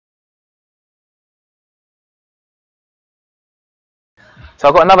So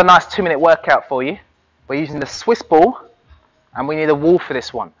I've got another nice 2-minute workout for you. We're using the Swiss ball, and we need a wall for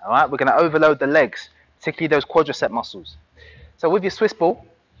this one. All right, we're going to overload the legs, particularly those quadricep muscles. So with your Swiss ball,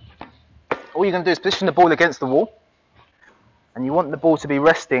 all you're going to do is position the ball against the wall, and you want the ball to be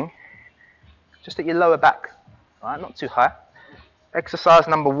resting just at your lower back. All right, not too high. Exercise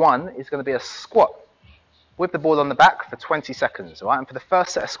number 1 is going to be a squat with the ball on the back for 20 seconds. All right, and for the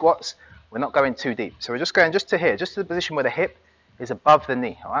first set of squats, we're not going too deep. So we're just going just to here, just to the position where the hip is above the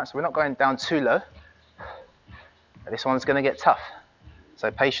knee. All right, so we're not going down too low. This one's going to get tough, so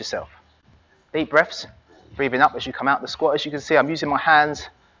pace yourself. Deep breaths, breathing up as you come out the squat. As you can see, I'm using my hands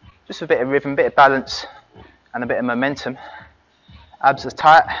just for a bit of rhythm, bit of balance, and a bit of momentum. Abs are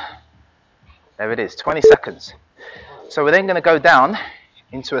tight. There it is, 20 seconds. So we're then going to go down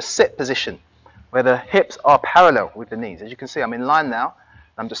into a sit position where the hips are parallel with the knees. As you can see, I'm in line now.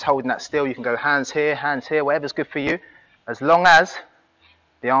 I'm just holding that still. You can go hands here, whatever's good for you, as long as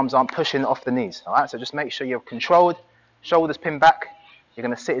the arms aren't pushing off the knees. All right, so just make sure you're controlled, shoulders pinned back. You're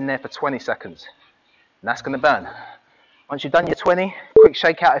going to sit in there for 20 seconds, and that's going to burn. Once you've done your 20, quick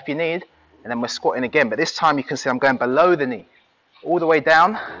shake out if you need, and then we're squatting again. But this time you can see I'm going below the knee, all the way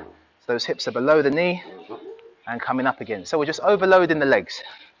down, so those hips are below the knee, and coming up again. So we're just overloading the legs.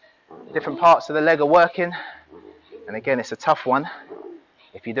 Different parts of the leg are working, and again, it's a tough one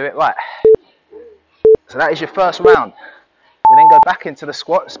if you do it right. So that is your first round. We then go back into the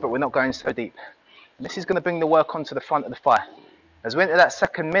squats, but we're not going so deep. And this is going to bring the work onto the front of the thigh. As we're into that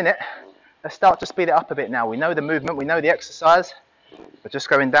second minute, let's start to speed it up a bit now. We know the movement, we know the exercise. We're just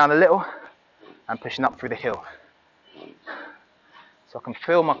going down a little and pushing up through the heel. So I can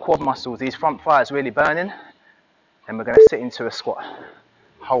feel my quad muscles, these front thighs really burning. And we're going to sit into a squat.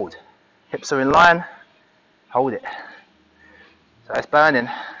 Hold. Hips are in line. Hold it. So it's burning.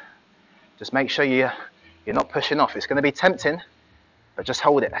 Just make sure you're not pushing off. It's going to be tempting, but just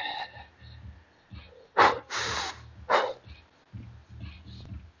hold it.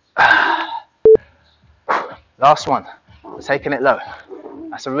 Last one. We're taking it low.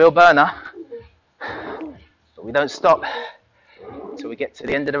 That's a real burner, but we don't stop until we get to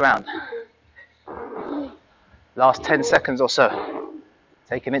the end of the round. Last 10 seconds or so.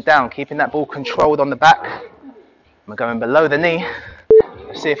 Taking it down, keeping that ball controlled on the back. We're going below the knee.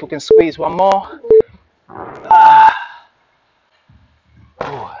 Let's see if we can squeeze one more.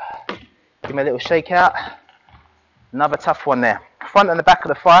 Give me a little shake out. Another tough one there. Front and the back of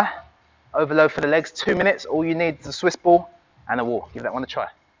the thigh. Overload for the legs, 2 minutes. All you need is a Swiss ball and a wall. Give that one a try.